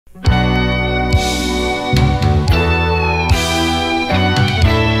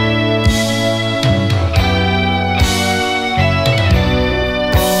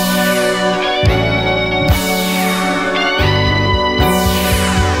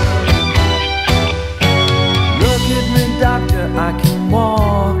I can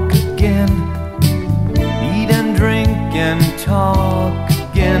walk again, eat and drink and talk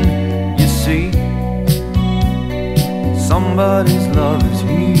again. You see, somebody's love has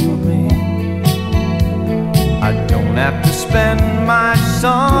healed me. I don't have to spend my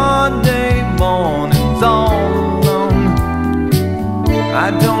Sunday mornings all alone. I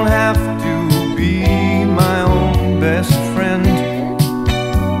don't have to be my own best friend.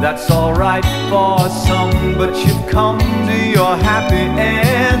 That's alright for some, but you've come to your happy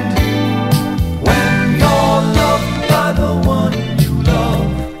end. When you're loved by the one you love,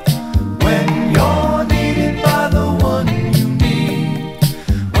 when you're needed by the one you need,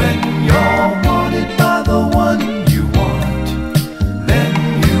 when you're wanted by the one you want, then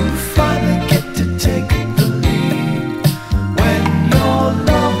you finally get to take the lead. When you're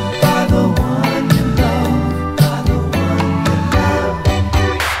loved by the one you love, by the one you love.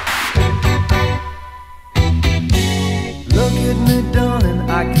 Look at me, darling,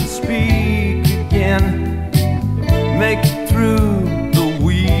 I can speak again, make it through the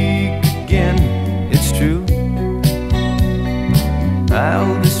week again. It's true, I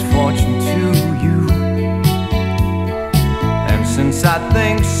owe this fortune to you. And since I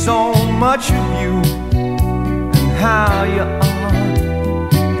think so much of you and how you are,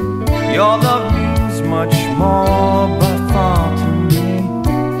 your love means much more by far to me.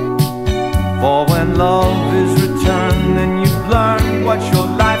 For when love